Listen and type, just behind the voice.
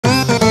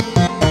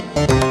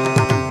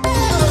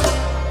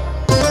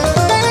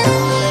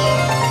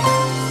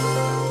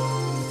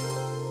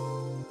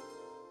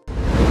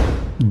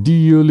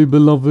Dearly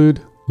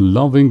beloved,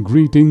 loving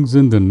greetings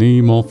in the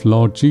name of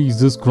Lord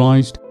Jesus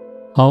Christ.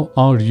 How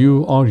are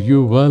you? Are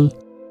you well?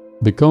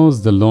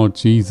 Because the Lord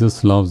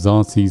Jesus loves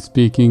us, He is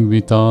speaking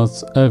with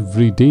us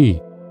every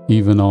day.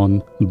 Even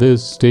on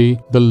this day,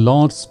 the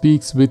Lord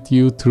speaks with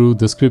you through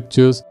the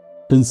scriptures.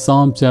 In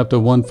Psalm chapter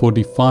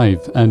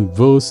 145 and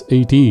verse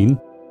 18,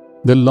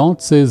 the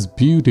Lord says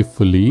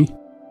beautifully,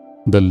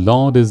 "The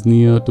Lord is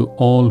near to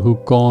all who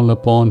call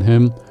upon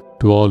Him,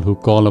 to all who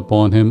call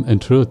upon Him in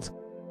truth."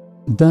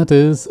 That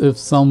is, if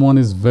someone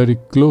is very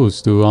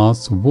close to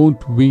us,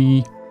 won't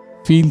we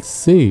feel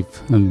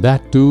safe? And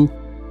that too,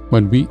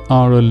 when we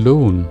are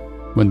alone,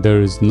 when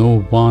there is no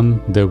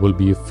one, there will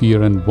be a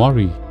fear and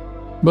worry.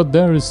 But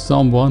there is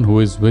someone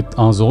who is with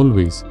us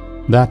always.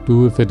 That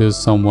too, if it is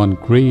someone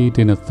great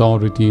in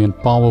authority and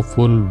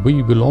powerful,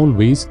 we will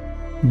always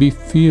be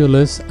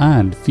fearless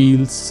and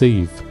feel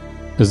safe.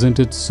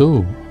 Isn't it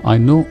so? I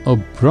know a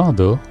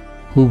brother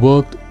who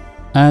worked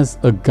as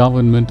a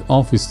government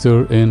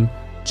officer in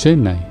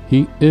Chennai.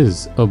 He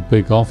is a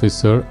big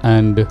officer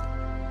and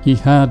he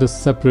had a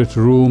separate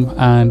room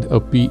and a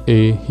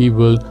PA. He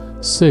will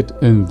sit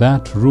in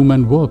that room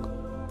and work.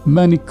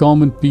 Many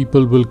common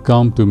people will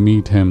come to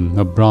meet him.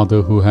 A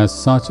brother who has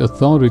such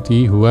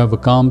authority, whoever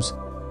comes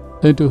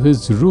into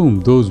his room,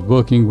 those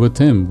working with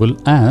him will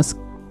ask,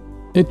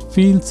 "It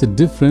feels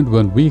different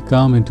when we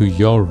come into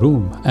your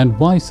room." And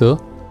why, sir?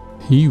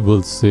 He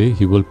will say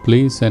he will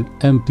place an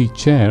empty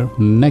chair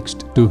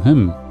next to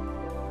him.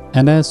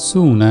 And as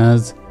soon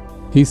as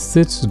he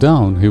sits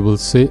down, he will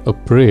say a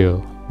prayer.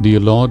 "Dear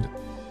Lord,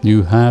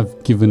 you have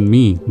given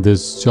me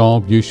this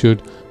job. You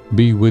should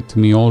be with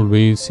me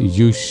always.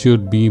 You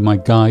should be my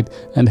guide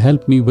and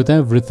help me with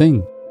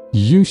everything.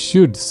 You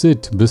should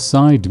sit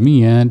beside me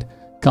and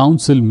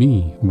counsel me."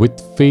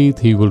 With faith,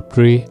 he will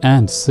pray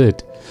and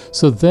sit.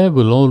 So there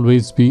will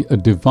always be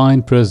a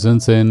divine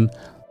presence in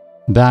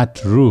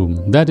that room.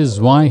 That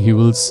is why he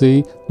will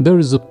say, "There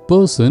is a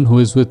person who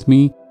is with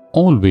me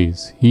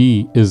always.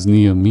 He is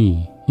near me.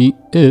 He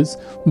is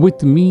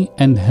with me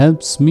and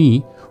helps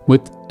me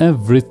with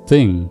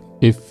everything."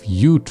 If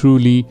you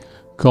truly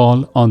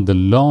call on the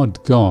Lord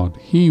God,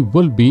 He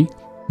will be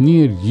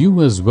near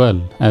you as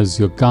well as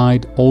your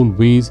guide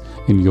always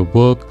in your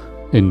work,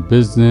 in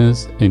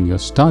business, in your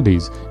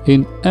studies,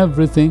 in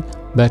everything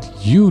that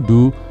you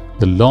do.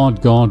 The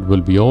Lord God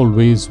will be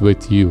always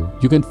with you.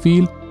 You can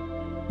feel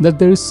that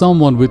there is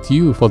someone with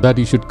you. For that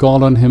you should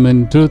call on Him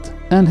in truth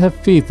and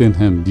have faith in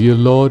Him. "Dear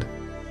Lord,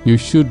 you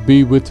should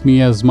be with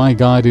me as my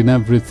guide in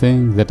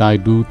everything that I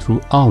do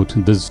throughout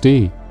this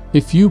day."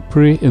 If you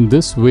pray in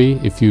this way,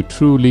 if you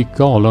truly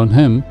call on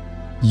Him,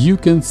 you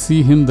can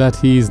see Him that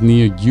He is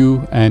near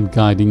you and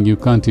guiding you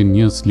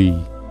continuously.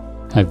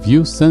 Have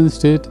you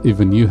sensed it?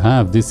 Even you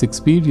have this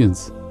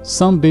experience.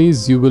 Some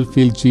days you will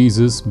feel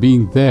Jesus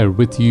being there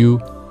with you.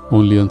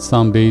 Only on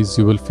some days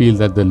you will feel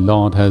that the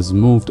Lord has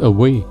moved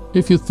away.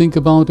 If you think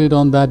about it,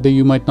 on that day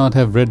you might not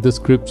have read the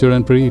scripture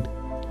and prayed.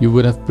 You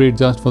would have prayed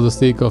just for the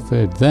sake of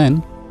it.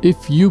 Then,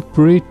 if you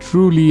pray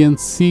truly and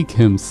seek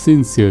Him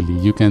sincerely,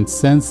 you can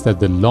sense that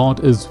the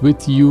Lord is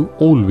with you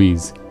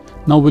always.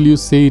 Now will you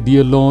say,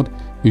 "Dear Lord,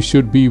 you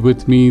should be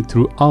with me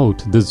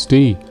throughout this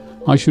day.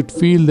 I should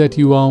feel that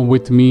you are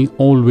with me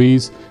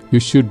always. You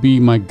should be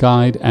my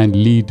guide and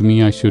lead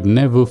me. I should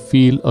never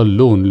feel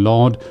alone.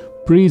 Lord,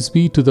 praise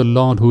be to the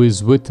Lord who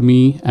is with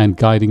me and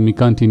guiding me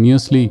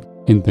continuously."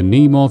 In the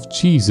name of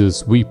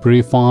Jesus we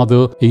pray,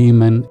 Father.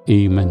 Amen.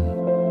 Amen.